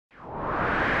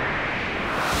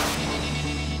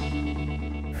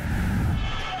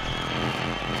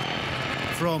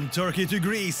From Turkey to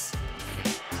Greece,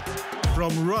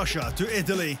 from Russia to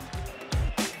Italy,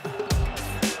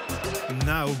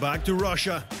 now back to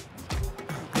Russia.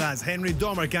 That's Henry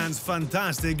Domercant's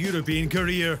fantastic European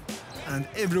career, and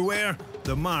everywhere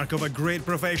the mark of a great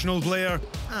professional player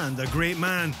and a great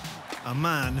man, a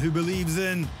man who believes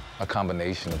in a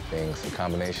combination of things, a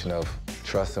combination of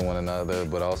trust in one another,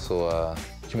 but also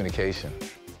communication.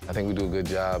 I think we do a good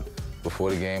job before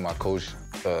the game. Our coach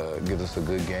gives us a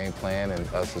good game plan, and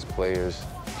us as players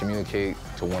communicate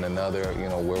to one another, you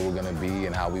know, where we're going to be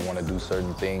and how we want to do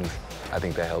certain things. I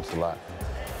think that helps a lot.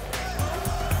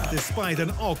 Despite an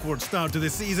awkward start to the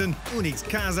season, Unics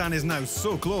Kazan is now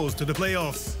so close to the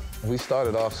playoffs. We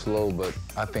started off slow, but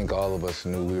I think all of us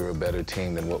knew we were a better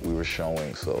team than what we were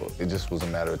showing. So it just was a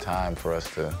matter of time for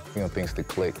us to, you know, things to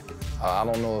click. I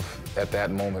don't know if at that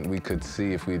moment we could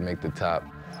see if we'd make the top,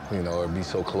 you know, or be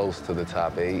so close to the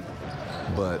top 8.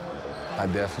 But I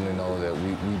definitely know that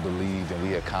we believed and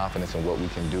we had confidence in what we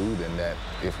can do, and that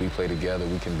if we play together,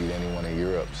 we can beat anyone in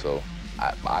Europe. So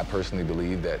I personally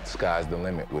believe that sky's the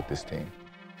limit with this team.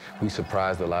 We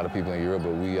surprised a lot of people in Europe,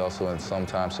 but we also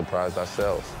sometimes surprised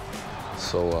ourselves.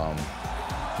 So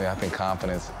yeah, I think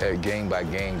confidence, game by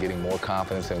game, getting more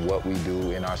confidence in what we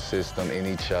do, in our system, in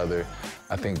each other,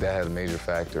 I think that had a major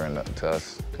factor to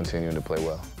us continuing to play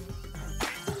well.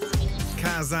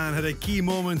 Kazan had a key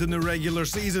moment in the regular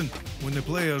season when the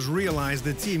players realized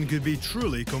the team could be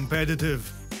truly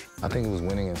competitive. I think it was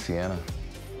winning in Siena,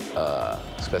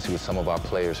 especially with some of our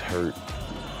players hurt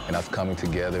and us coming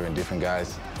together and different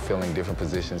guys filling different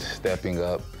positions, stepping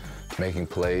up, making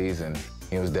plays, and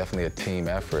it was definitely a team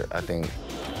effort. I think,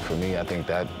 for me, I think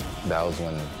that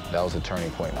was a turning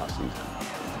point in our season.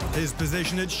 His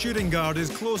position at shooting guard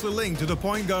is closely linked to the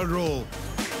point guard role.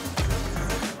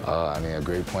 I mean, a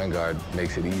great point guard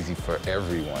makes it easy for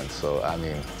everyone. So, I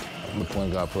mean, the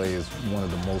point guard play is one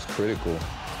of the most critical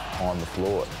on the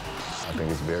floor. I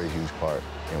think it's a very huge part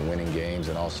in winning games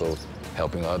and also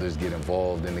helping others get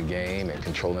involved in the game and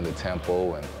controlling the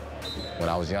tempo. And when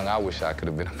I was young, I wish I could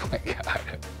have been a point guard.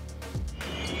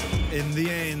 In the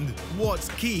end, what's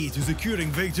key to securing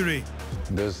victory?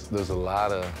 There's a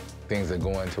lot of things that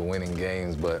go into winning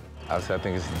games, but I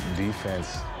think it's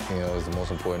defense, you know, is the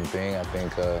most important thing. I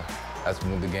think that's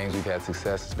one of the games we've had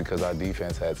success is because our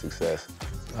defense had success.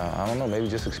 I don't know, maybe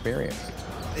just experience.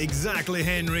 Exactly,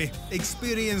 Henry.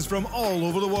 Experience from all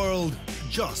over the world,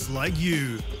 just like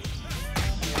you.